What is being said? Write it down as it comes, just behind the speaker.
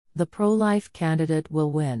The pro-life candidate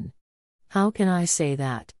will win. How can I say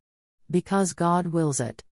that? Because God wills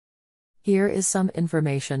it. Here is some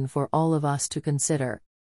information for all of us to consider.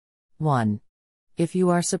 1. If you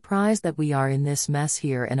are surprised that we are in this mess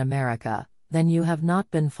here in America, then you have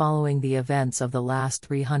not been following the events of the last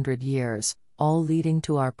 300 years, all leading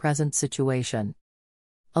to our present situation.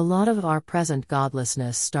 A lot of our present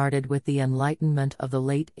godlessness started with the Enlightenment of the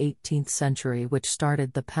late 18th century, which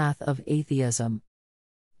started the path of atheism.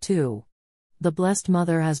 2. The Blessed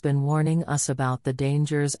Mother has been warning us about the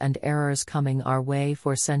dangers and errors coming our way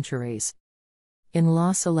for centuries. In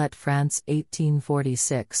La Salette, France,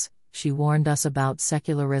 1846, she warned us about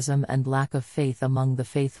secularism and lack of faith among the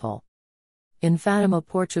faithful. In Fatima,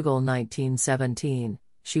 Portugal, 1917,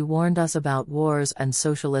 she warned us about wars and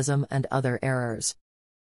socialism and other errors.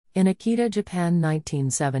 In Akita, Japan,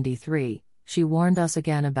 1973, she warned us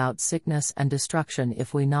again about sickness and destruction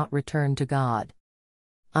if we not return to God.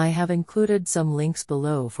 I have included some links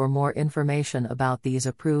below for more information about these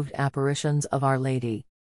approved apparitions of Our Lady.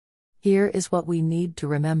 Here is what we need to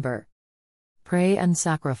remember. Pray and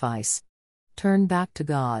sacrifice. Turn back to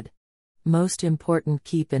God. Most important,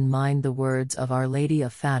 keep in mind the words of Our Lady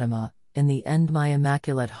of Fatima, "In the end my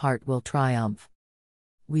Immaculate Heart will triumph."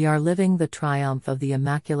 We are living the triumph of the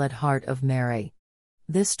Immaculate Heart of Mary.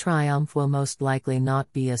 This triumph will most likely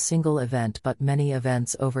not be a single event but many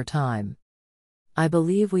events over time. I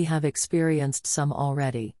believe we have experienced some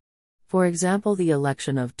already. For example, the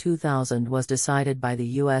election of 2000 was decided by the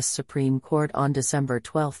U.S. Supreme Court on December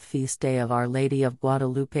 12, feast day of Our Lady of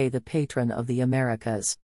Guadalupe, the patron of the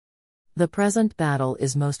Americas. The present battle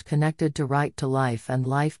is most connected to right to life, and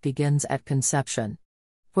life begins at conception.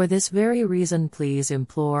 For this very reason, please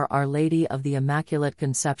implore Our Lady of the Immaculate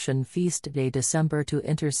Conception Feast Day December to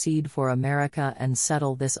intercede for America and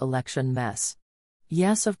settle this election mess.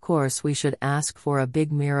 Yes, of course, we should ask for a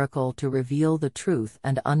big miracle to reveal the truth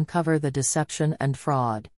and uncover the deception and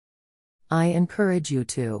fraud. I encourage you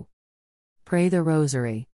to pray the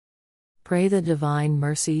Rosary. Pray the Divine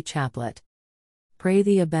Mercy Chaplet. Pray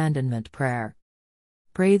the Abandonment Prayer.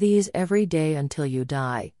 Pray these every day until you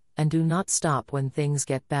die, and do not stop when things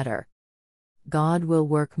get better. God will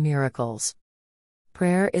work miracles.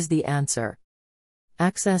 Prayer is the answer.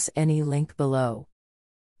 Access any link below.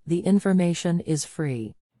 The information is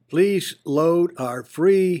free. Please load our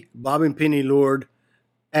free Bob and Penny Lord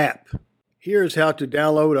app. Here's how to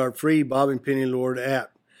download our free Bob and Penny Lord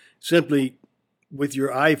app. Simply, with your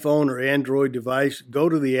iPhone or Android device, go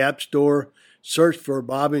to the App Store, search for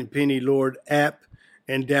Bob and Penny Lord app,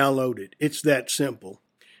 and download it. It's that simple.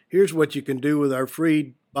 Here's what you can do with our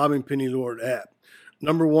free Bob and Penny Lord app.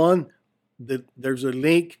 Number one, there's a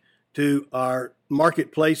link to our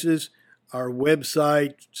marketplaces, our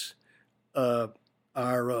websites,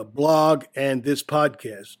 our blog, and this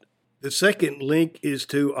podcast. The second link is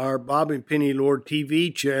to our Bob and Penny Lord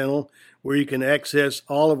TV channel, where you can access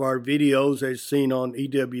all of our videos as seen on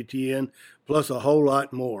EWTN, plus a whole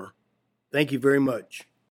lot more. Thank you very much.